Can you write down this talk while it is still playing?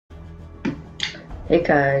Hey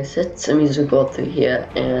guys, it's Musical3 here,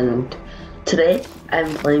 and today I'm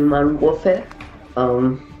playing Modern Warfare.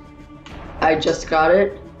 I just got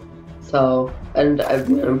it, and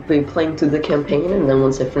I'm gonna be playing through the campaign, and then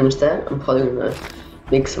once I finish that, I'm probably gonna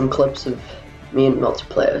make some clips of me in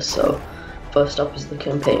multiplayer. So, first up is the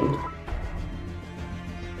campaign.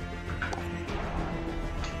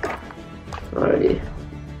 Alrighty.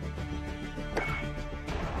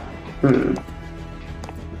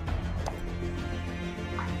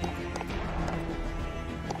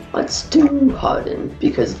 Let's do Harden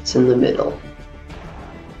because it's in the middle.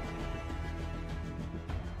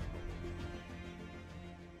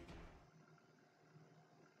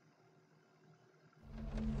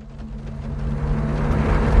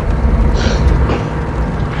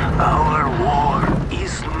 Our war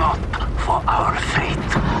is not for our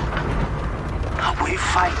fate. We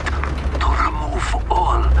fight to remove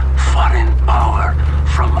all foreign power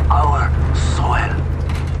from our soil.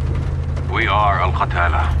 We are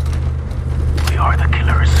Al-Qatala. We are the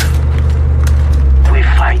killers. We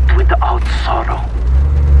fight without sorrow.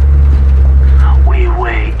 We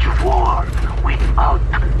wage war without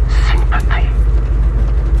sympathy.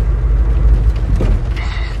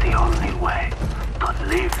 This is the only way to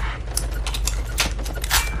live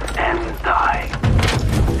and die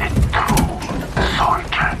a true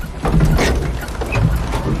soldier.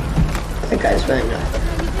 That guy's wearing a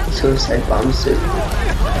suicide bomb suit.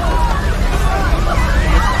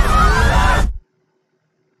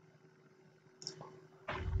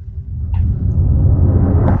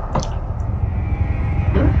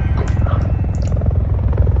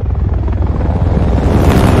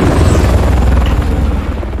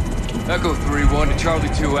 Echo 3-1 to Charlie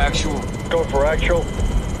 2 actual. Go for actual.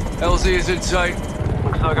 LZ is in sight.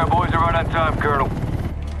 Looks like our boys are right on time, Colonel.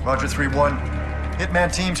 Roger 3-1.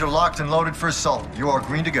 Hitman teams are locked and loaded for assault. You are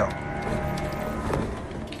green to go.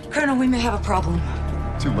 Colonel, we may have a problem.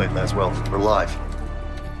 Too late, Laswell. We're live.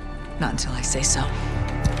 Not until I say so.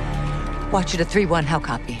 Watch it at 3-1, how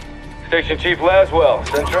copy? Station Chief Laswell,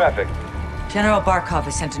 send traffic. General Barkov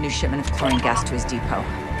has sent a new shipment of chlorine gas to his depot.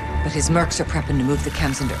 But his mercs are prepping to move the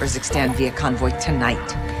chems into Urzikstan via convoy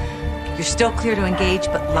tonight. You're still clear to engage,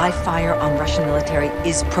 but live fire on Russian military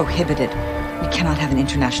is prohibited. We cannot have an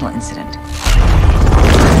international incident.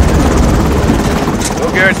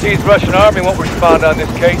 No guarantees Russian army won't respond on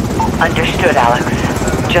this case. Understood, Alex.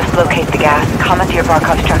 Just locate the gas, commandeer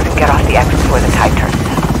Barkov's trucks, and get off the exit before the tide turns.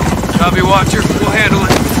 Copy, Watcher. We'll handle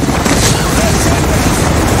it.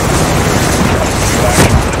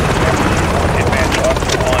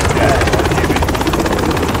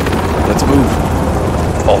 Let's move.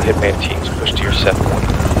 All Hitman teams push to your set point.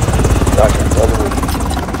 Roger, on the move.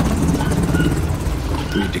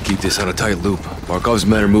 We need to keep this on a tight loop. Barkov's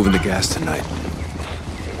men are moving the gas tonight.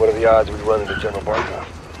 What are the odds we run into General Barkov?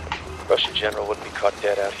 Russian general wouldn't be caught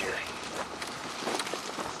dead out here.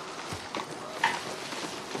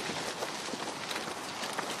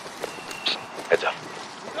 Heads up.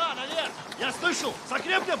 Я слышал!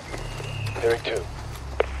 Закреплен! Hearing two.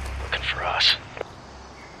 Looking for us.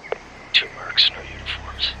 Two mercs in our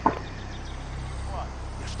uniforms.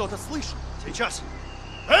 Я что-то слышу! Сейчас!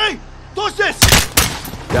 Эй! Кто здесь?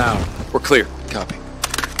 Down. We're clear. Copy.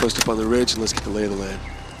 Post up on the ridge and let's get the lay of the land.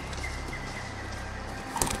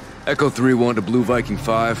 Echo 3-1 to Blue Viking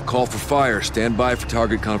 5. Call for fire. Stand by for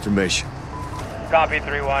target confirmation. Copy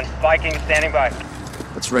 3-1. Viking standing by.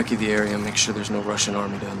 Let's recce the area and make sure there's no Russian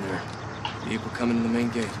army down there. People coming in the main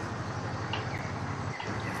gate.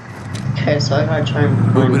 Okay, so I gotta try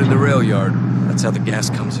and Movement in the rail yard. That's how the gas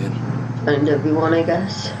comes in. find everyone, I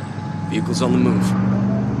guess. Vehicles on the move.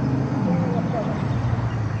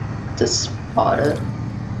 To spot it.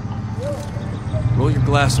 Roll your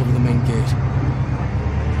glass over the main gate.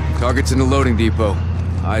 Target's in the loading depot.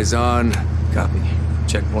 Eyes on. Copy.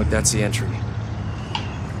 Checkpoint, that's the entry.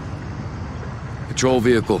 Patrol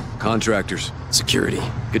vehicle. Contractors. Security.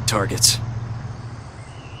 Good targets.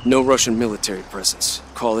 No Russian military presence.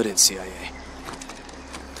 Call it in, CIA.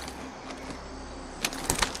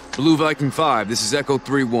 Blue Viking 5, this is Echo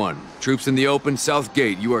 3-1. Troops in the open, south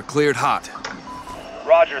gate. You are cleared hot.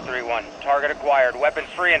 Roger 3-1. Target acquired. Weapons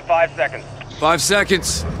free in 5 seconds. 5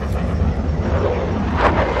 seconds.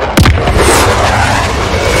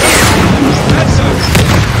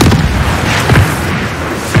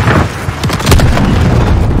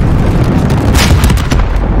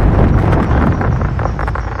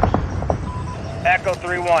 Echo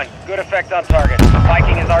 3-1. Good effect on target.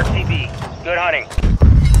 Viking is RTB. Good hunting.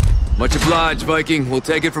 Much obliged, Viking. We'll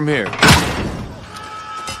take it from here.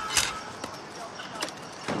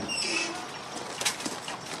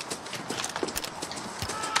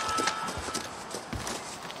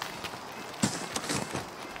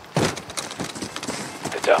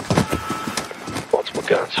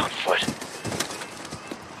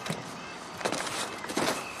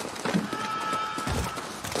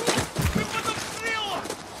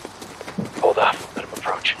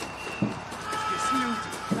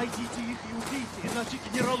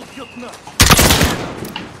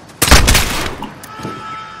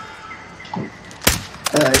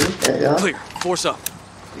 There you go. Clear. Force up.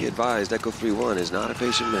 Be advised, Echo 3-1 is not a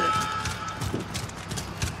patient man.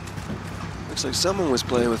 Looks like someone was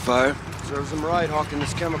playing with fire. Serves them right, hawking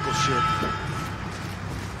this chemical shit.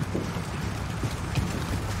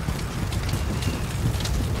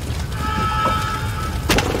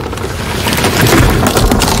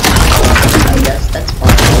 I guess that's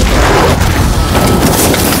fine.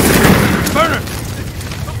 Burner!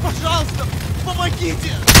 Пожалуйста,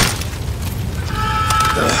 помогите!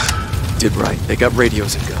 Did right. They got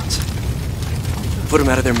radios and guns. Put them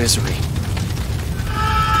out of their misery.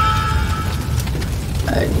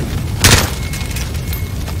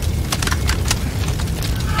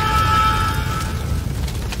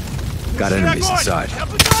 Got enemies inside.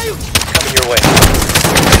 Coming your way.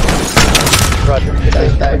 Roger.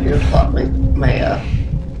 I need to plot my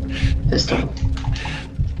pistol.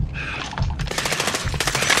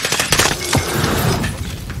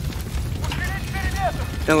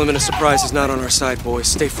 Element of surprise is not on our side, boys.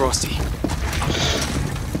 Stay frosty.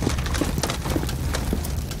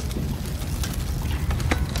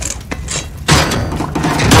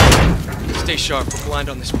 Stay sharp. We're blind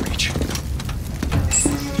on this breach.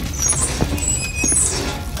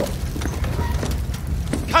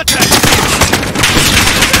 Contact!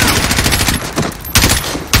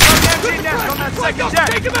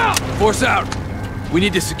 Take him out! Force out! We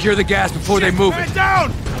need to secure the gas before they move it. Man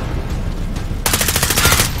down!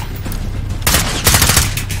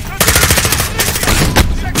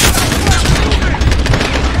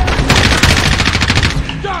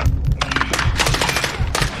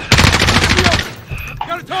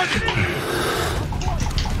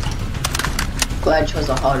 Glad chose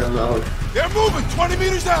a harder mode. They're moving 20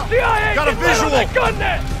 meters out! CIA, got a visual! Gun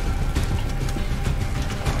net!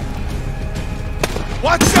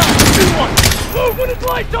 Watch out! See one! Move when it's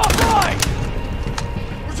lights offline!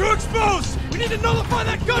 We're too exposed! We need to nullify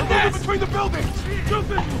that gun net! Between the buildings!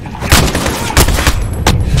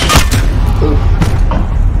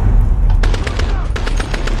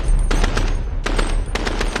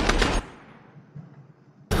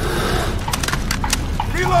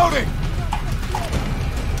 Reloading!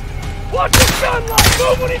 Watch his gun light!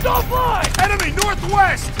 Move when he's offline! Enemy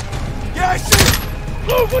northwest! Yeah, I see him!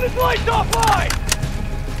 Move when his light's offline!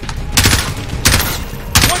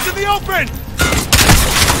 One's in the open!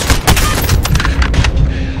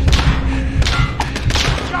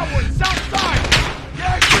 Got one, south side!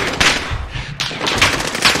 Yeah, I see him!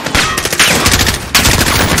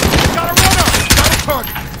 Got a runner! Got a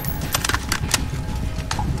target!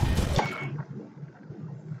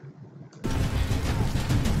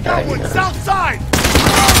 Got one, south side!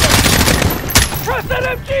 Press that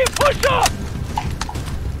MG and push up!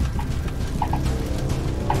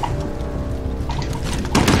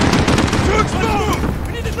 Too exposed!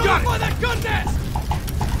 We need to notify that gun nest!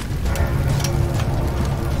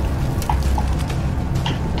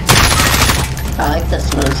 I like that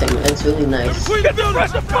small thing. It's really nice. Get the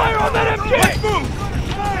press of fire on that MG! Let's move!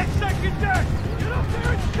 Second deck! Get up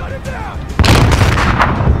there and shut him down!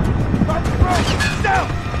 Down!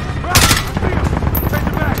 Take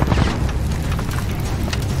it back!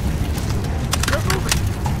 They're moving!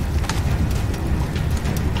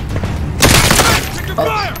 Take your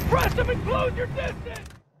fire! Press them and close your distance!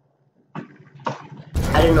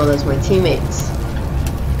 I didn't know that's my teammates.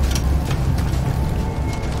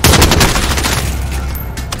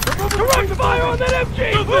 Direct fire on that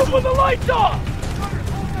MG! Move when the lights off!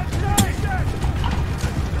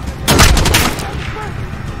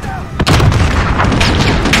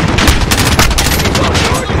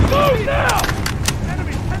 Move now!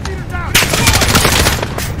 Enemy 10 meters down!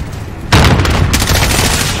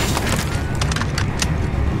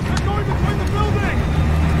 They're going between the buildings!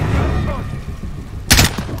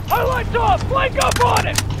 Highlights off! Flank up on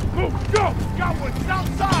it! Move, go! Got one, south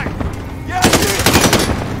side! Yeah, I see it!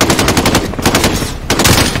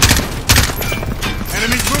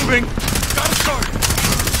 Enemy's moving! Got a target!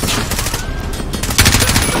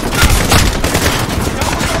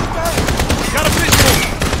 Got a pistol!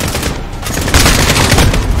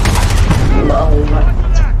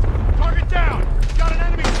 Target down! Got an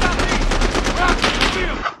enemy southeast! Rock! See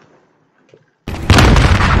him!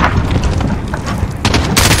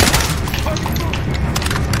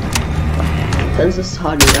 Since it's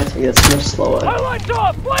harder, I think it's much slower. Highlights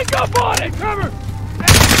off! Flank up on it! Cover!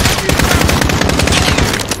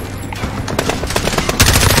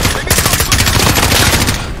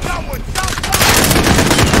 Got one! South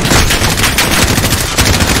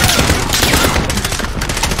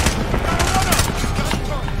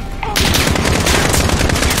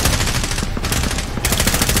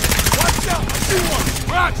Watch out! I see one!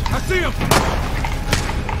 Raj! I see him!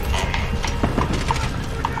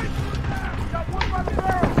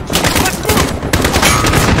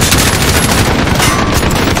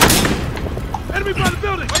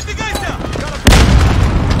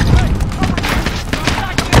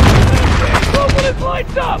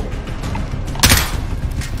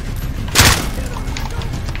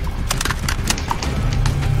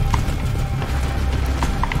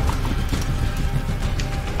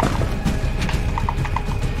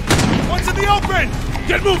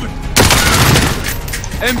 Get moving!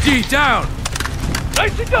 MG, down!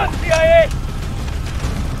 Nicely done, CIA!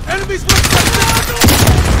 Enemies with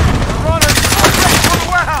runners! For the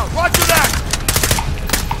warehouse! Roger that!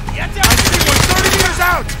 Get down! I see one 30 meters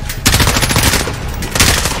out!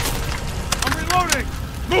 I'm reloading!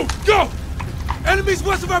 Move! Go! Enemies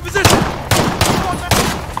west of our position!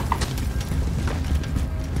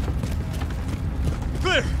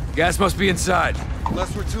 Clear! Gas must be inside.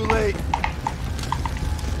 Unless we're too late.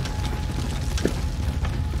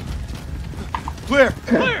 Clear!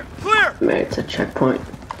 Clear! Clear! Mate, it's a checkpoint.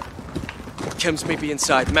 Chems may be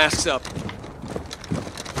inside. Masks up.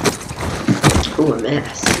 Ooh, a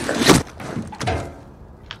mask.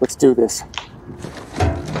 Let's do this.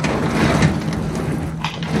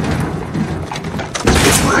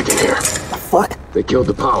 It's black in here. The fuck? They killed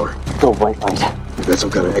the power. Go white light. You got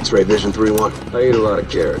some kind of X-ray vision, 3-1? I eat a lot of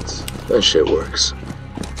carrots. That shit works.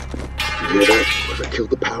 You hear that? Whoever killed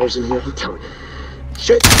the powers in here, I'm telling you.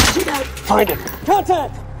 Shit! See that? Find him.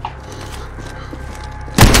 Contact!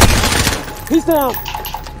 He's down!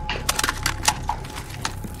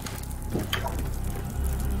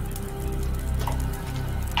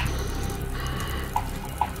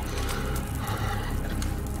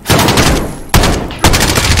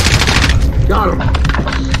 Got him!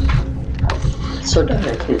 So dark,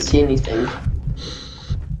 I can't see anything.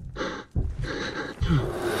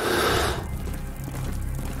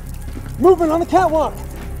 Movement on the catwalk!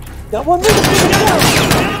 Got one minute!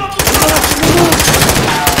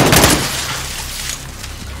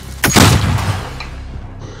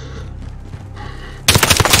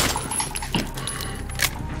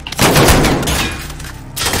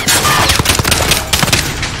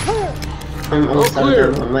 I'm almost out Clear.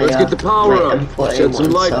 of on my, Let's get the power my up. M4A1, Shed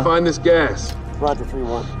some light, so. find this gas. Roger,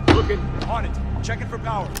 3-1. Looking. On it. Checking for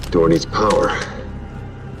power. Door needs power.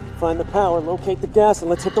 Find the power, locate the gas, and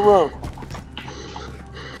let's hit the road.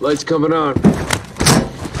 Lights coming on.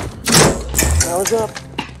 Power's up.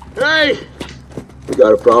 Hey! We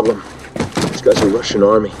got a problem. These guys are Russian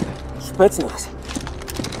army. Spetsnaz.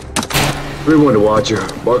 3-1 to Watcher.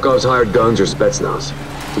 Barkov's hired guns or Spetsnaz.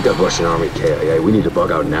 We got Russian army KIA. We need to bug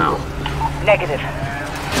out now. Negative.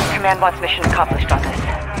 Command wants mission accomplished on this.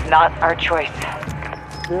 Not our choice.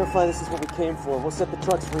 Verify this is what we came for. We'll set the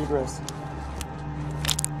trucks for egress.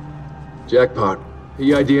 Jackpot.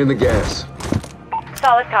 EID in the gas.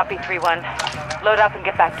 Solid copy, 3-1. Load up and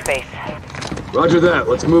get back to base. Roger that.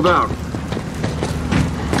 Let's move out.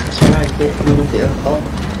 Can I get in the vehicle?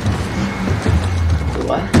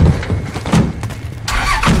 What?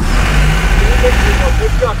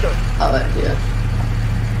 Oh, yeah.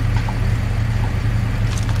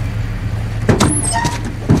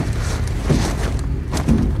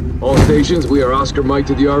 All stations, we are Oscar Mike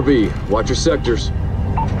to the RV. Watch your sectors.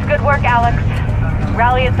 Good work, Alex.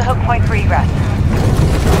 Rally at the hook point for egress.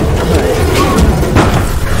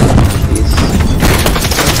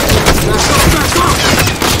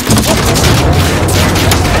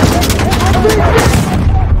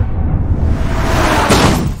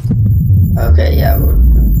 Okay, yeah, we'll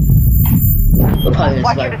probably just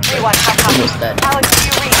Watcher to 3-1, high copy. almost dead. Alex, do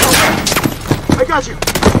you read? Over. I got you.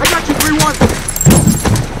 I got you, 3-1.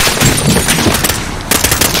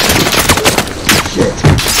 Shit.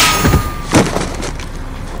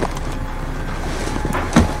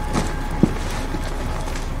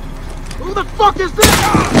 Who the fuck is this?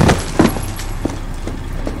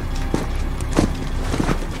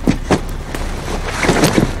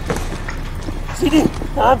 CD,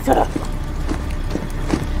 answer.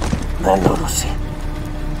 Mandorusi.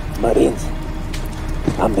 Marines.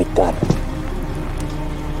 Amitan.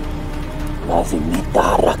 Lazim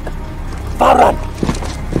nitarak. Faran.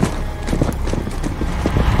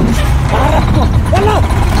 Tarakku. Yalla.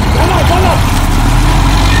 Yalla, yalla.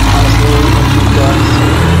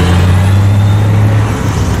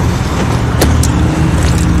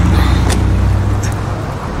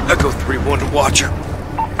 Echo 3-1 to Watcher.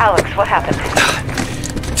 Alex, what happened?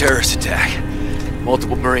 Terrorist attack.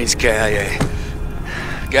 Multiple Marines KIA.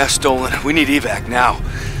 Gas stolen. We need evac now.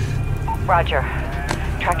 Roger.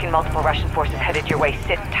 Tracking multiple Russian forces headed your way.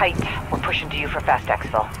 Sit tight. We're pushing to you for fast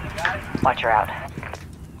exfil. Watcher out.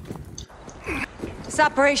 This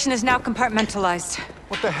operation is now compartmentalized.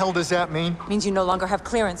 What the hell does that mean? Means you no longer have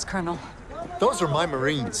clearance, Colonel. Those are my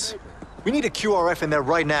Marines. We need a QRF in there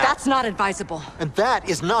right now. That's not advisable. And that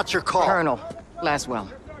is not your call. Colonel Laswell.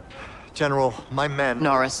 General, my men...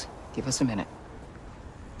 Norris, give us a minute.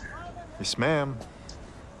 Yes, ma'am.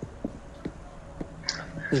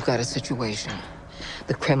 We've got a situation.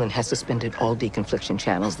 The Kremlin has suspended all deconfliction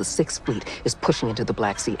channels. The Sixth Fleet is pushing into the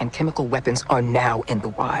Black Sea, and chemical weapons are now in the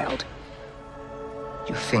wild.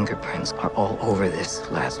 Your fingerprints are all over this,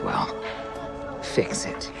 Laswell. Fix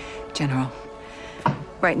it. General,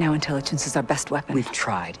 right now intelligence is our best weapon. We've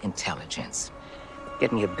tried intelligence.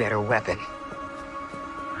 Get me a better weapon.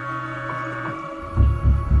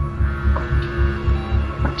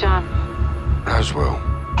 John, Laswell.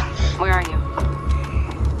 where are you?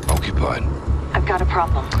 Occupied. I've got a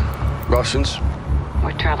problem. Russians?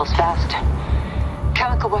 Word travels fast.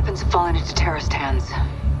 Chemical weapons have fallen into terrorist hands.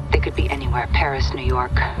 They could be anywhere. Paris, New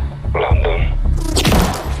York. London.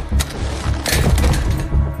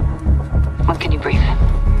 When can you brief?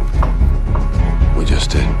 We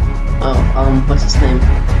just did. Oh, what's his name?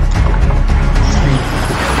 Can't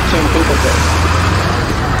think of it.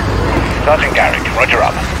 Sergeant Garrick, roger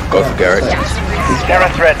up. Go for Garrick. Terror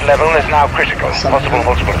threat level is now critical. Possible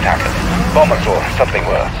multiple attackers. Bombers or something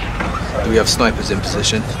worse. Do we have snipers in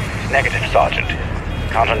position? Negative, Sergeant.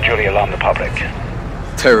 Can't unduly alarm the public.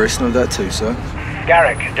 Terrorists know that too, sir.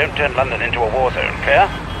 Garrick, don't turn London into a war zone, clear?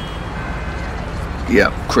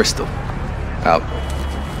 Yeah, Crystal. Out.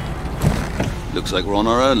 Looks like we're on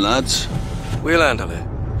our own, lads. We'll handle it.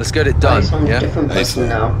 Let's get it done, He's on a yeah? different person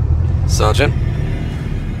now. Sergeant?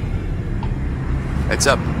 Heads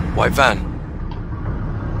up. White van.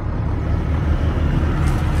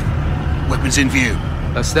 Weapons in view.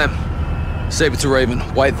 That's them. Saber to Raven.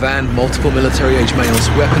 White van, multiple military-age males.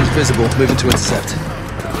 Weapons visible. Moving to intercept.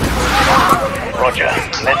 Roger.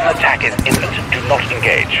 Unless an attack is imminent, do not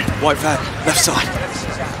engage. White van, left side.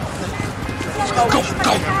 Go, go!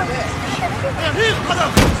 Down here, brother!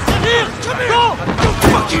 Down here! Come here! Go!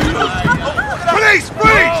 Fuck you! Police,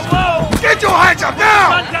 freeze! Get your hands up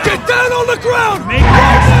now! Get down on the ground!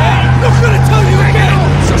 Not gonna tell you again!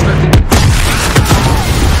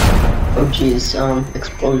 Oh jeez,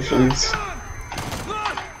 explosions.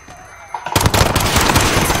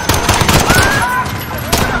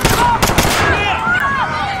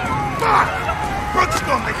 Brooks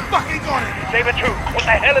gone, they fucking got it! Saber 2, what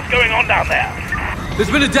the hell is going on down there?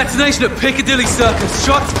 There's been a detonation at Piccadilly Circus.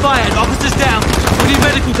 Shots fired, officers down. We need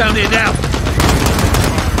medical down here now.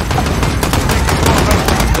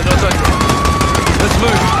 They're not done yet. Let's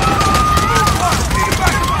move.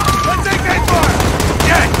 Let's take that fire!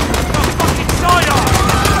 Get! Fucking sidearm!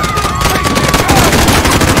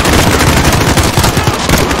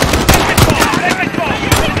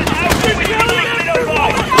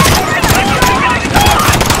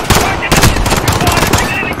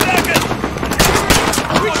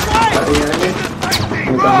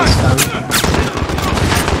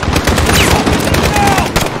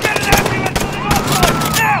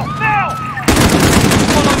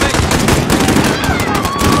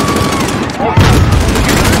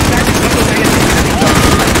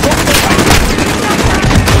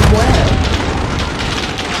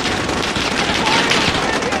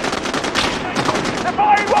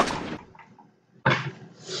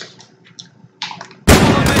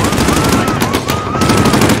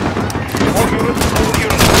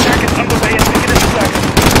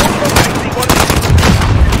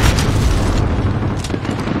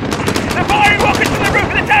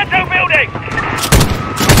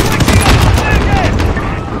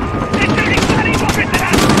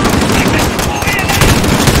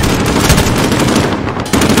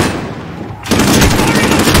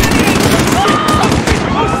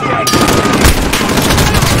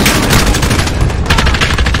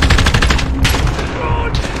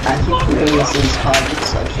 These targets,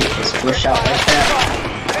 so I can't just push out like that.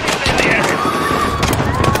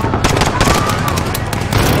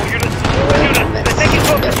 They're taking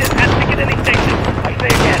focuses at Piccadilly Station. I say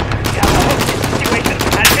again, we have a hostage situation at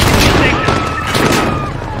Piccadilly Station.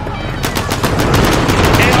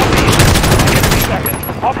 ARP, 60 seconds.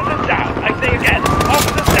 Officers down. I say again,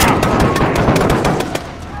 officers down.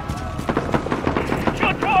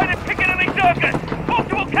 Shot tried at Piccadilly Circus.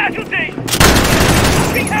 Possible casualties.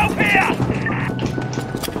 Need help here.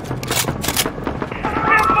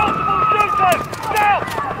 South,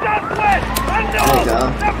 southwest, and north!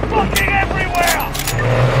 They're fucking everywhere!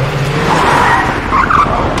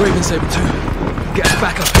 Raven Saber 2. Get us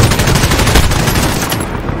back up.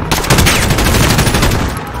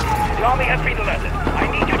 The army has been alerted. I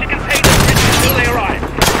need you to contain the bridge until they arrive.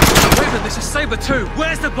 Raven, this is Saber 2.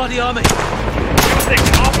 Where's the bloody army? 2-6,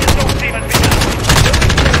 army assault team has been done.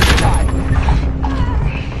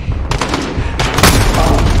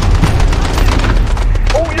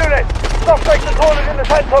 All units! Suspects are cornered in the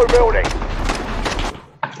Santo building!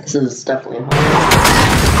 This is definitely hard.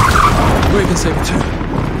 Raven Saber 2.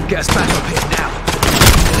 Get us back up here now.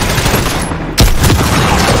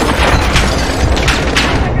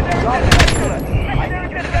 I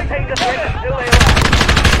need you to contain the threat until they arrive.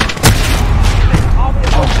 Army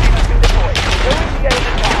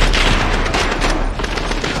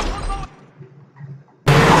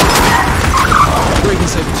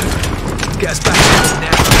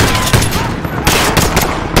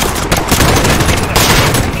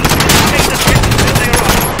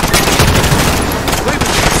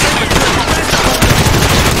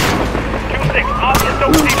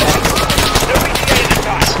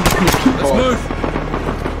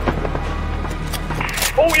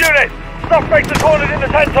Suspects are cornered in the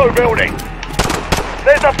Tanto building.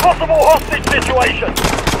 There's a possible hostage situation.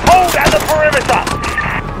 Hold at the perimeter.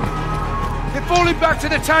 They're falling back to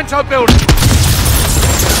the Tanto building.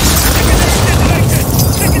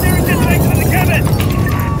 Secondary detonator in the cabin.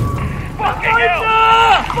 Fucking hell!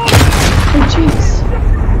 Oh jeez.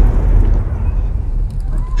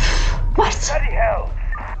 What? Bloody hell!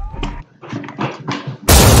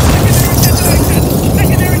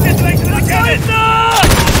 Secondary detonator in the cabin.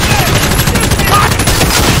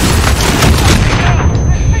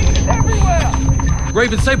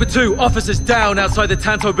 Raven Saber 2, officers down outside the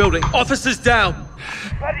Tanto building. Officers down.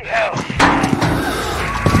 Bloody hell!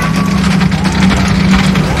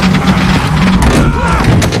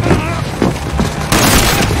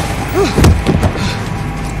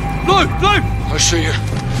 Blue! Blue! I see you.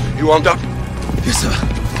 You armed up? Yes, sir.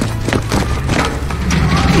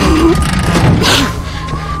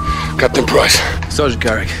 Captain Price. Sergeant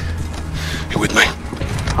Garrick. You with me?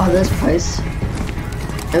 Oh, there's Price.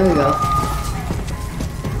 There we go.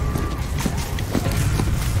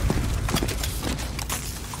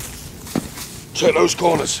 Check those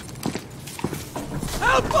corners.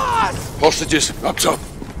 Help us! Hostages, up top.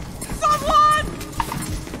 Someone!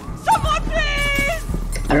 Someone, please!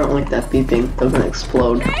 I don't like that beeping. They're gonna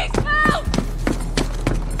explode. Please help!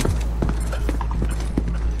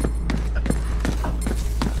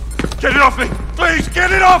 Get it off me! Please, get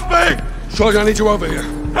it off me! Sergeant, I need you over here.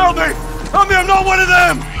 Help me! Help me, I'm not one of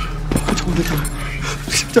them! I don't want to die.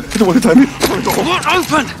 I don't want to die. Open!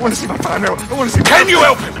 I want to see my family. I want to see. Can you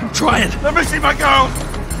help him? I'm trying. Let me see my girl!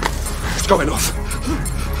 It's going off.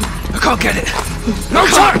 I can't get it. No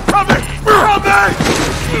time! Help me! Help me!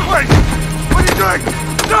 Wait! What are you doing?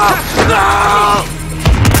 No! No!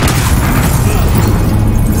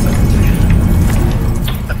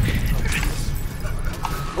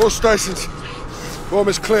 All stations. Bomb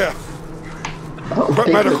is clear. Oh,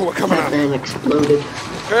 Quick medical, we're coming out. Man exploded.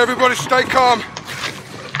 Okay, everybody stay calm.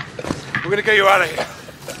 We're gonna get you out of here.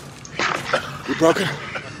 You broken?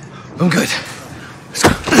 I'm good. Let's go.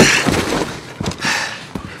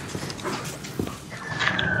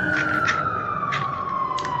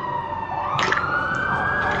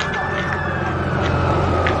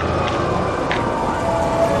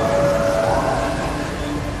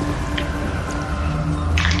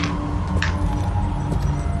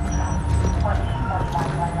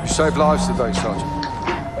 You saved lives today, Sergeant.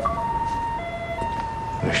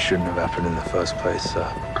 It shouldn't have happened in the first place, sir.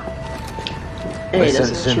 Hey, They that's sent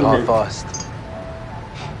an us in achievement. half-assed.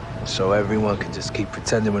 So everyone can just keep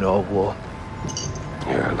pretending we're not at war.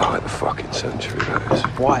 Yeah, like the fucking century, that is.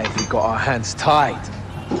 Why have we got our hands tied?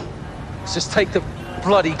 Let's just take the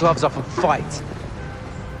bloody gloves off and fight.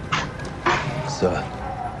 Sir.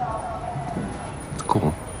 Go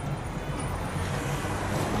on.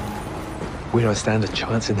 We don't stand a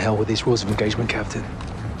chance in hell with these rules of engagement, Captain.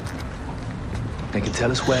 They can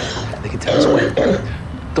tell us where, they can tell us when.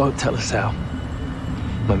 Don't tell us how.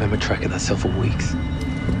 My men were tracking that cell for weeks.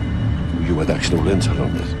 You had actual intel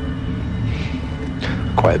on this?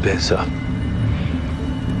 Quite a bit, sir.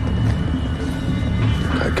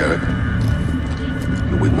 Okay, Garrick.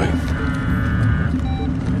 You're with me.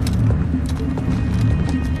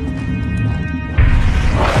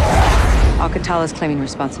 Al-Qatala's claiming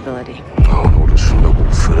responsibility. Oh, all the snowball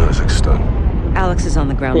for Urzikstan. Alex is on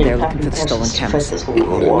the ground there looking for the stolen chems.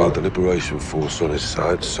 Only about the Liberation Force on his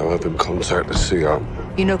side, so have him contact the CR.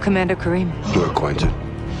 You know Commander Karim? You're acquainted.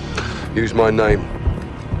 Use my name,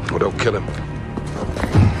 or they'll kill him.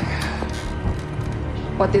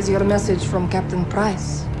 What is your message from Captain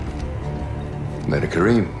Price? Commander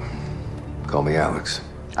Karim. Call me Alex.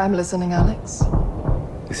 I'm listening, Alex.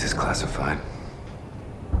 This is classified.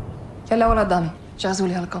 يلا ولا قدامي جهزوا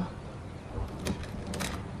لي هالكم.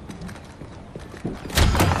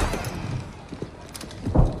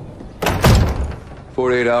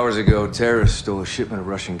 "48 hours ago, terrorists stole a shipment of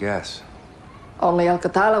Russian gas. Only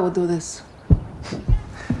Al-Qatala would do this.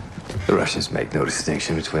 The Russians make no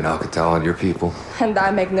distinction between Al-Qatala and your people. And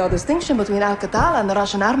I make no distinction between Al-Qatala and the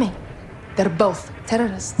Russian army. They're both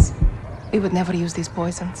terrorists. We would never use these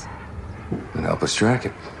poisons. And help us track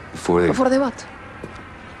it before they... Before they what?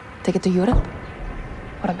 Take it to Europe?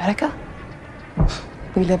 Or America?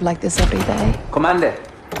 We live like this every day. Commander,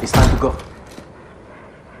 it's time to go.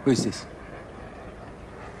 Who is this?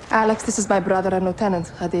 Alex, this is my brother and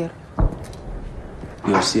Lieutenant Hadir.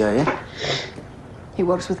 You're CIA? He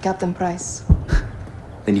works with Captain Price.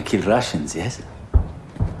 Then you kill Russians, yes?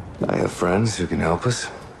 I have friends who can help us.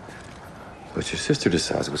 But your sister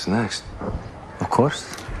decides what's next. Of course.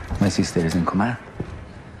 My sister is in command.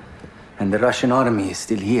 And the Russian army is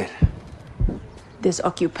still here. This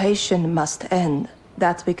occupation must end.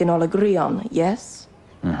 That we can all agree on, yes?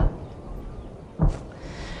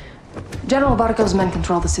 General Barkov's men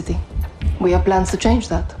control the city. We have plans to change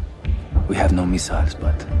that. We have no missiles,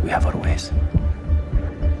 but we have our ways.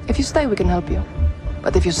 If you stay, we can help you.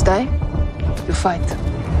 But if you stay, you fight.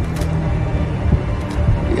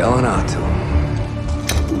 Yelling out to him.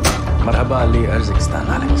 مرحبا لأرزكستان,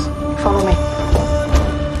 Alex. Follow me.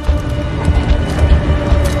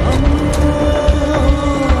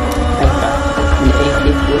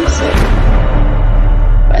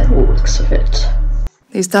 By the looks of it.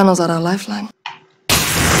 These tunnels are our lifeline.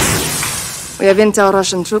 We have intel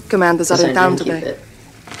Russian troop commanders are in town today.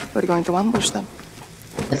 We're going to ambush them.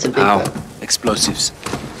 That's a big How? Explosives.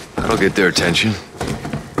 That'll get their attention.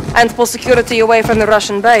 And pull security away from the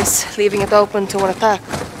Russian base, leaving it open to an attack.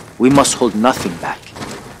 We must hold nothing back.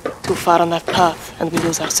 Too far on that path, and we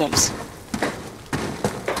lose ourselves.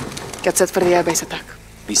 Get set for the airbase attack.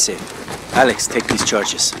 Be safe. Alex, take these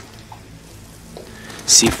charges.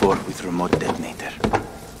 C4 with remote detonator.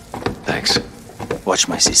 Thanks. Watch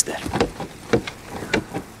my sister.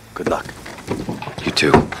 Good luck. You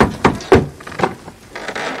too.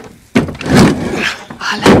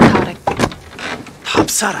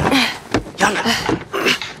 Habsara. Yalla.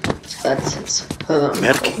 That's it.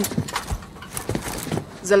 Merki.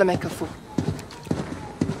 Zeleme Kafu.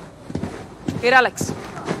 Here, Alex.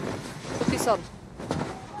 Put this on.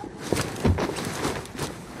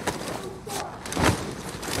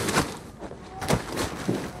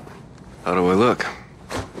 How do I look?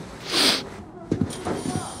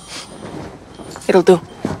 It'll do.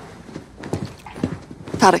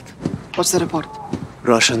 Tarek, what's the report?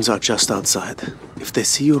 Russians are just outside. If they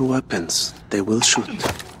see your weapons, they will shoot.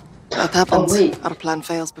 That happens. Oh, wait. Our plan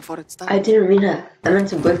fails before it's done. I didn't mean that. I meant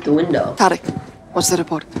to break the window. Tarek, what's the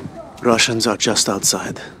report? Russians are just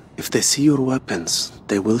outside. If they see your weapons,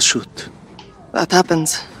 they will shoot. That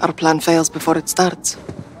happens. Our plan fails before it starts.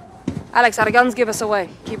 Alex, our guns give us away.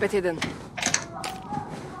 Keep it hidden.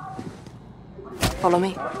 Follow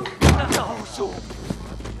me.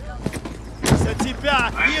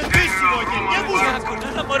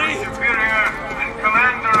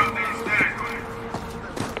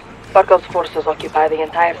 Barkov's forces occupy the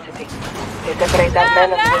entire city. They separate our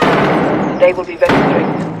men and women. They will be very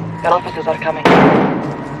strict. Their officers are coming.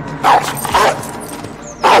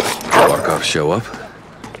 Barkov show up?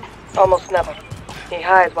 Almost never. He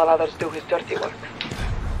hides while others do his dirty work.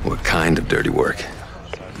 What kind of dirty work?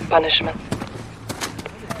 Punishment.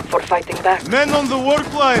 For fighting back. Men on the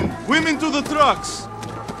work line! Women to the trucks!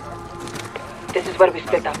 This is where we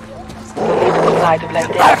split up. You'll need to comply to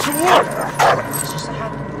blend in.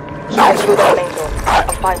 Slide through the main door.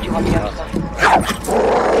 I'll find you on the other side. In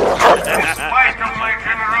spite of my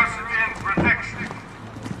generosity and protection,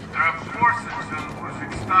 there are forces in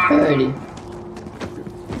Urzikstan.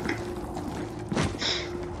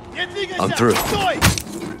 I'm through.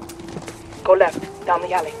 Go left, down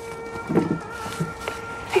the alley.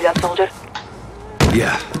 See that soldier?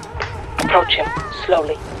 Yeah. Approach him,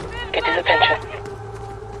 slowly. Get his attention.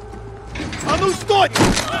 А ну стой!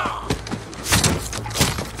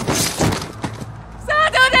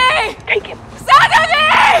 Sadoni! Take him. Sadoni!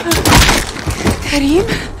 Karim?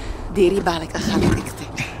 Diri balik akhan dikti.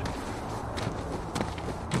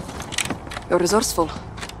 You're resourceful.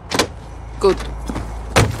 Good.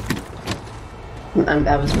 And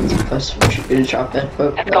that was supposed to drop it,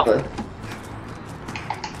 but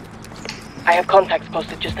I have contacts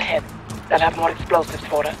posted just ahead that have more explosives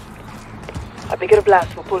for us. A bigger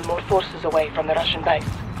blast will pull more forces away from the Russian base.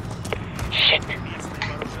 Shit.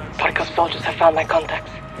 Barkov's soldiers have found my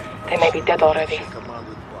contacts. They may be dead already.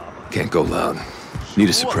 Can't go loud. Need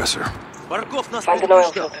a suppressor. Find an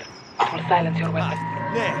oil filter. It will silence your weapon.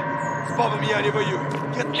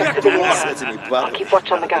 Check civilian guards. I'll keep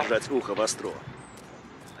watch on the guard. Who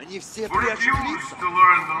refuse to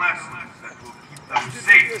learn the lessons that will keep them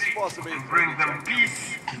safe and bring them peace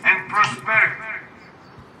and prosperity.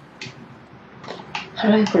 How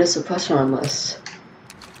do I put a suppressor on this?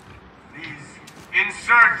 These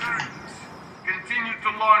insurgents continue to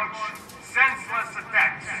launch senseless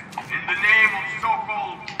attacks in the name of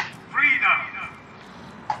so-called freedom.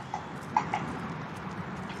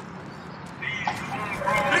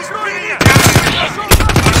 These homegrown...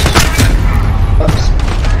 Oops.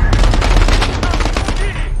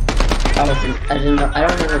 I don't know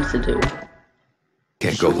what to do.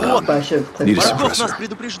 Can't go loud. Need a suppressor.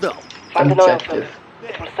 Find an oil filter.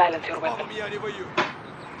 It will silence your weapon.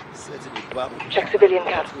 Check civilian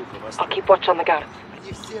guards. I'll keep watch on the guards.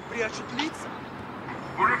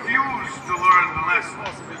 Who refuse to learn the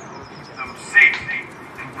lessons that will keep them safe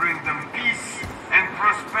and bring them peace and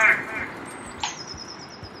prosperity.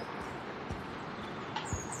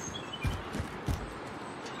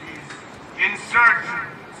 These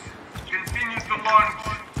insurgents continue to launch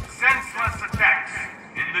senseless attacks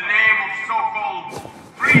in the name of so-called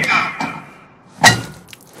freedom.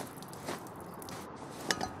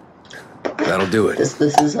 That'll do it. This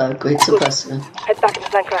is a great suppressor. Head back in the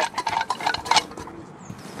flank right.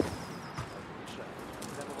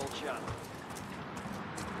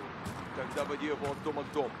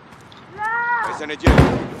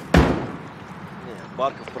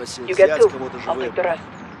 Барков просил You get взять two. кого-то I'll take the живым. rest.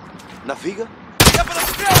 Нафига? Я под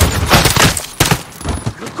обстрелом!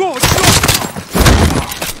 Какого черта?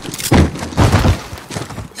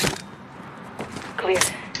 Clear.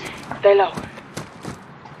 Stay low.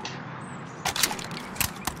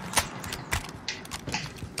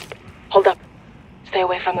 Hold up. Stay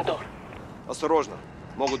away from the door. Осторожно,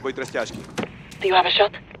 могут быть растяжки. Do you have a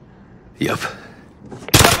shot? Yep.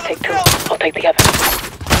 Take two. I'll take the other.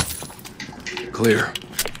 Clear.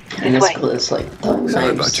 And this is like the Sorry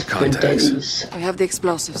about knives your for contacts. days. I have the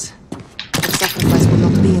explosives. The sacrifice will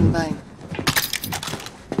not be in vain.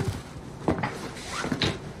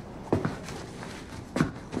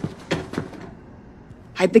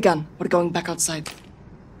 Hide the gun. We're going back outside.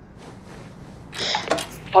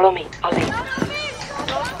 Follow me. I'll lead.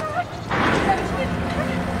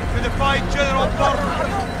 To defy General Barkov,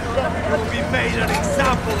 you will be made an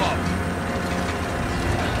example of.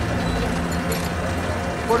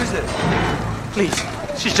 What is this? Please,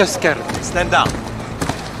 she's just scared. Stand down.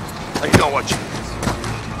 I know what she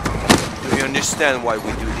is. Do you understand why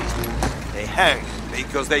we do this? They hang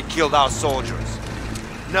because they killed our soldiers.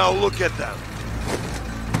 Now look at them.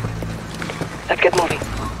 Let's get moving.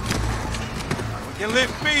 We can live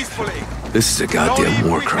peacefully. This is a goddamn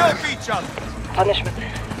war crime. Punishment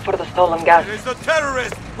for the stolen gas. It is the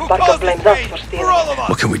terrorist who Barkov caused blames this us pain for for stealing. all of us.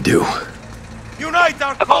 What can we do? Unite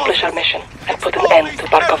our Accomplish our mission and put an end to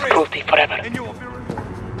Barkov's cruelty forever.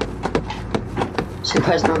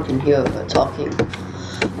 Surprised no one can hear her talking.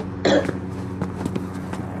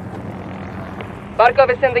 Barkov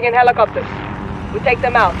is sending in helicopters. We take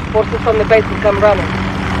them out. Forces from the base will come running.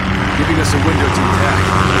 Giving us a window to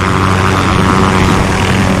attack.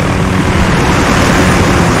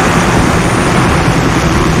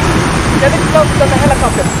 Set explosives on the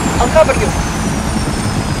helicopter. I'll cover you.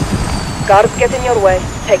 Guards get in your way.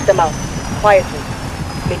 Take them out. Quietly.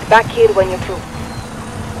 Meet back here when you're through.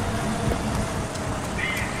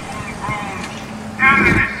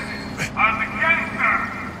 Terrorists are the gangsters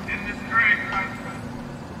in this great country.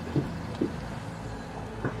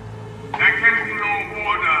 There can be no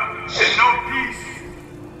border and no peace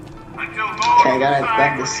until those Okay, I gotta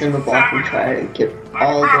grab the cinema block and try to get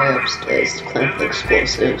all the way upstairs to plant the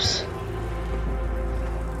explosives.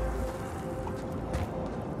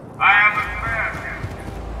 I am a fair man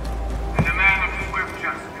and a man of swift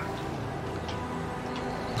justice.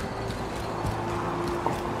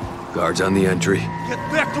 Guards on the entry. Get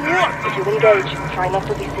back to work! If you engage, try not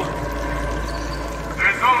to be seen.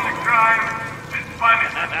 There's only crime and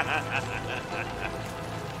punishment.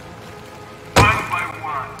 One by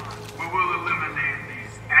one, we will eliminate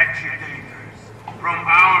these agitators from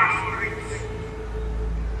our streets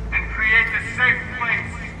and create a safe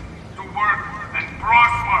place to work and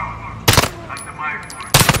prosper under my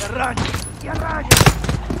command.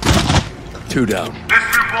 Two down. This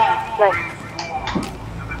revolt brings war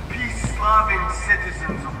to the peace-loving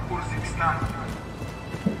citizens of Urzikstan.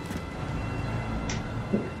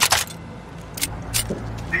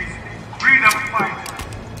 These freedom fighters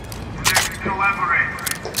and their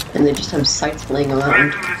collaborators And they just have sights laying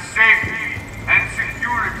around. threaten the safety and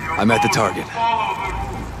security of I'm at the those target. who follow the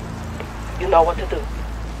rules. You know what to do.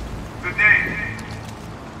 Today,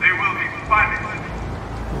 they will be punished.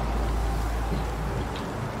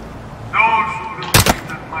 Those who believe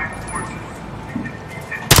that my forces defeated these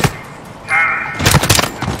terrorists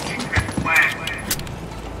and secret plans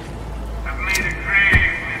have made a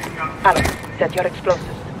grave miscalculation. Alex, set your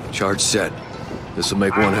explosives. Charge set. This'll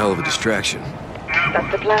make one hell of a distraction.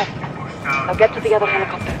 That's the plan. Now get to the other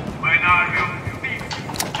helicopter. By an army of thieves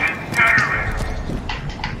and terrorists.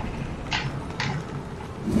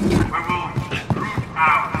 We will root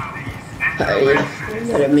out these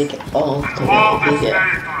I gotta make it all the way over here.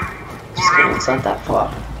 So it's not that far.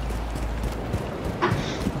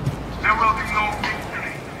 There will be no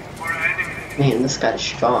victory for our enemies. Man, this guy's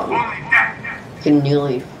strong. Only death. He can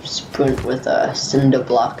nearly sprint with a cinder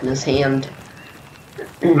block in his hand.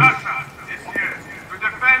 Russia is here to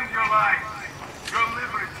defend your life, your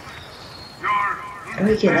liberty, your... How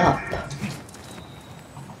do we get up?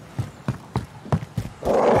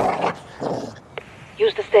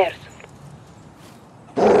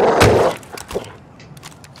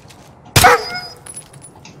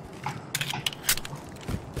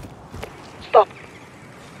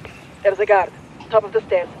 There's a guard. Top of the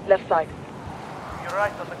stairs, left side. You're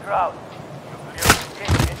right on the crowd. You clear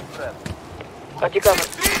the gate into them. Got you covered.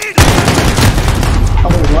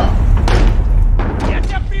 Oh,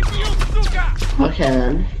 what? Okay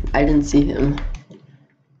then. I didn't see him.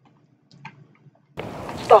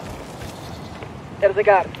 Stop. There's a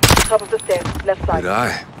guard. Top of the stairs, left side. Good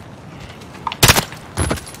eye.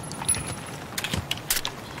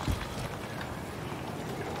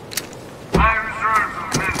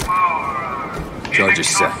 Charges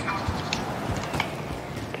set.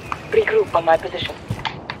 Regroup on my position.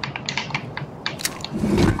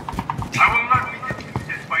 I will not be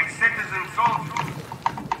defeated by citizen soldiers.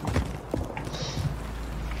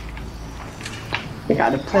 I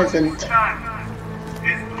got a present.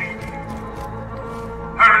 Is bleeding.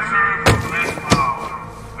 Her reserves of manpower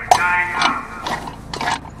are dying out.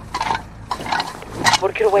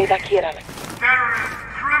 Work your way back here, Alex. Terrorist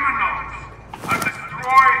criminals are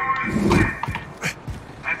destroying this land.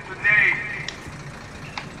 And today,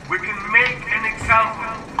 we can make an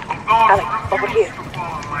example of those Alex, who over refuse here. to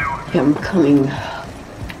follow my orders. Yeah, I'm coming.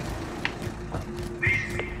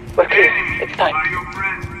 We're clear. It's time. Are your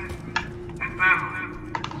friends and family?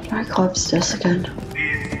 I go upstairs again.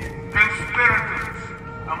 These conspirators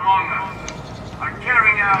among us are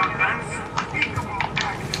carrying out unspeakable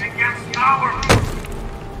acts against our people.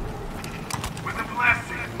 With the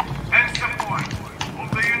blessing and support of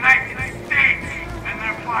the United States and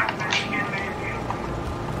their partners in the UK.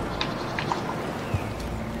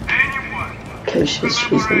 Anyone Okay, she's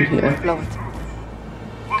in here. Blow it.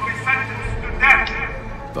 will be sentenced to death.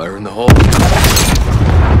 Fire in the hole.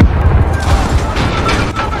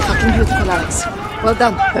 Fucking beautiful, Alex. Well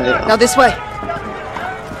done. Now this way.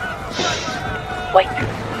 Wait.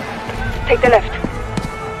 Take the left.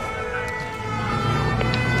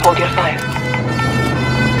 Hold your fire.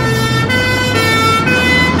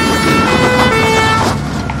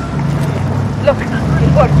 Look,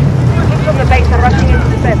 it worked. Troops from the base are rushing into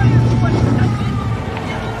the fence.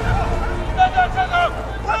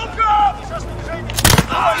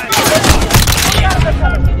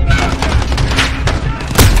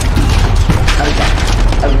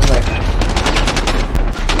 I was like,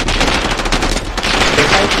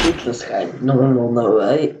 if I shoot this guy, no one will know,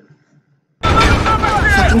 right?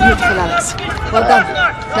 Fucking beautiful, Alex. Well done.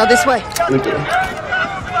 Now this way. We do.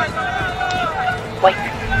 Wait.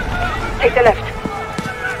 Take the left.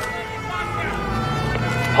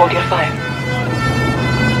 Hold your fire.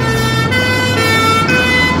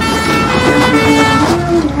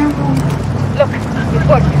 Look, it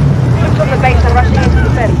worked. Troops from the base are rushing into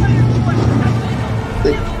the fence.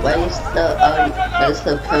 Wait, where's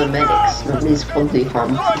the paramedics? Nobody's probably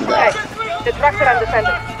harmed from Okay, that. the trucks are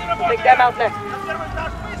undefended. We'll take them out next.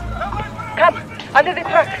 Come, under the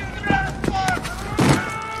truck.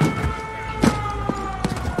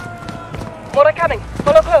 More are coming.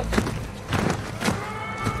 Follow close.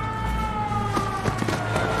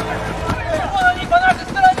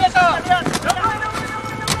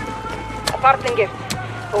 A parting gift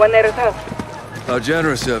for when they return. How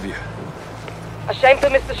generous of you. A shame to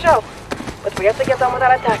miss the show, but we have to get on with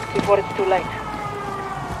our attack before it's too late.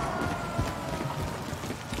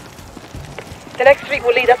 The next street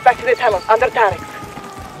will lead us back to the tunnel, under Tarek's.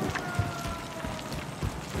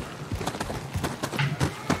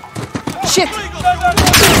 Shit!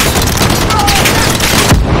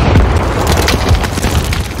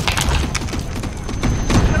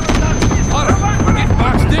 We're getting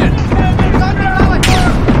boxed in.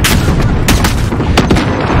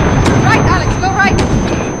 Right, Alex, go right!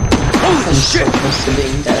 I'm so close to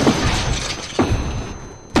being dead.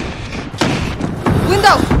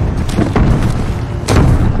 Window!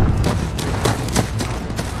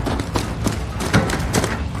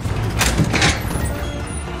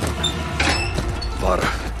 Vara,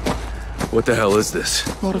 what the hell is this?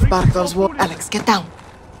 More of Barkov's war. Alex, get down.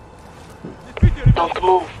 Don't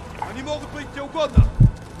move. Они могут быть где угодно.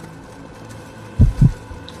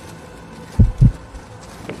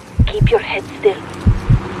 Keep your head still.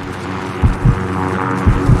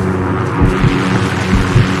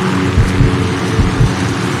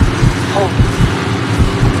 Hold.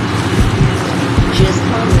 She just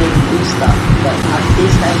told me to do stuff, but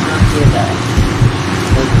these guys not here that.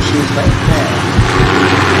 Like, she was right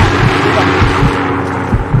there.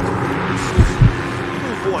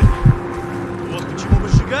 Ну, понял. Вот почему мы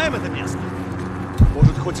сжигаем это место.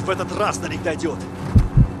 Может, хоть в этот раз до них дойдет.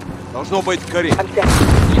 Должно быть Карин. I'm set.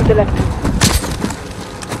 Shoot the left.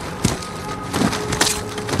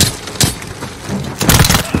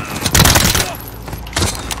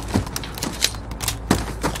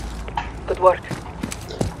 Good work.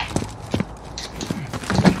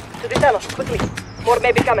 To the tunnel, quickly. More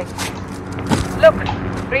may be coming. Look,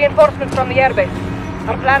 reinforcements from the airbase.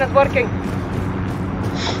 Our plan is working.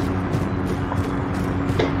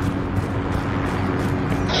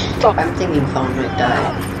 Stop. I'm thinking Fawn might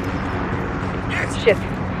die. Shit.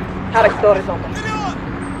 Tarek's door is open.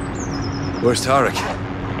 Where's Tarek?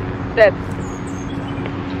 Dead.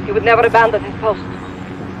 He would never abandon his post.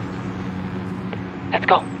 Let's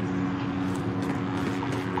go.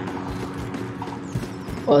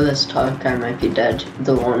 Oh, this Tarek guy might be dead.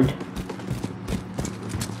 The one.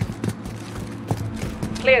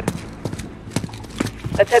 Clear.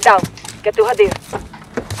 Let's head down. Get to Hadir.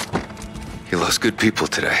 You lost good people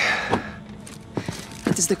today.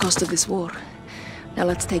 That is the cost of this war. Now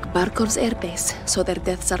let's take Barkov's airbase, so their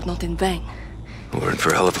deaths are not in vain. We're in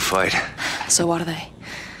for a hell of a fight. So are they.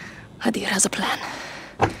 Hadir has a plan.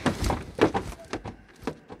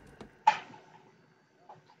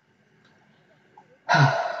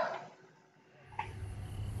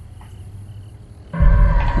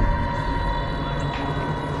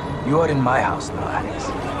 You are in my house now, Alex.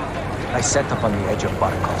 I set up on the edge of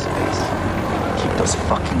Barkov's base. Keep those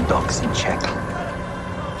fucking dogs in check.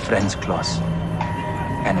 Friends close,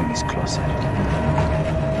 enemies closer.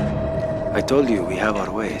 I told you we have our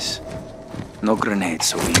ways. No grenades,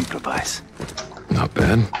 so we improvise. Not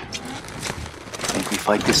bad. Think we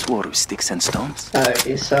fight this war with sticks and stones?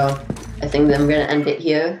 Alrighty, so I think I'm gonna end it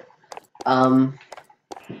here.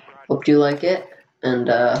 Hope you like it, and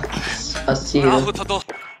I'll see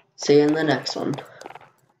you in the next one.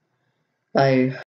 Bye.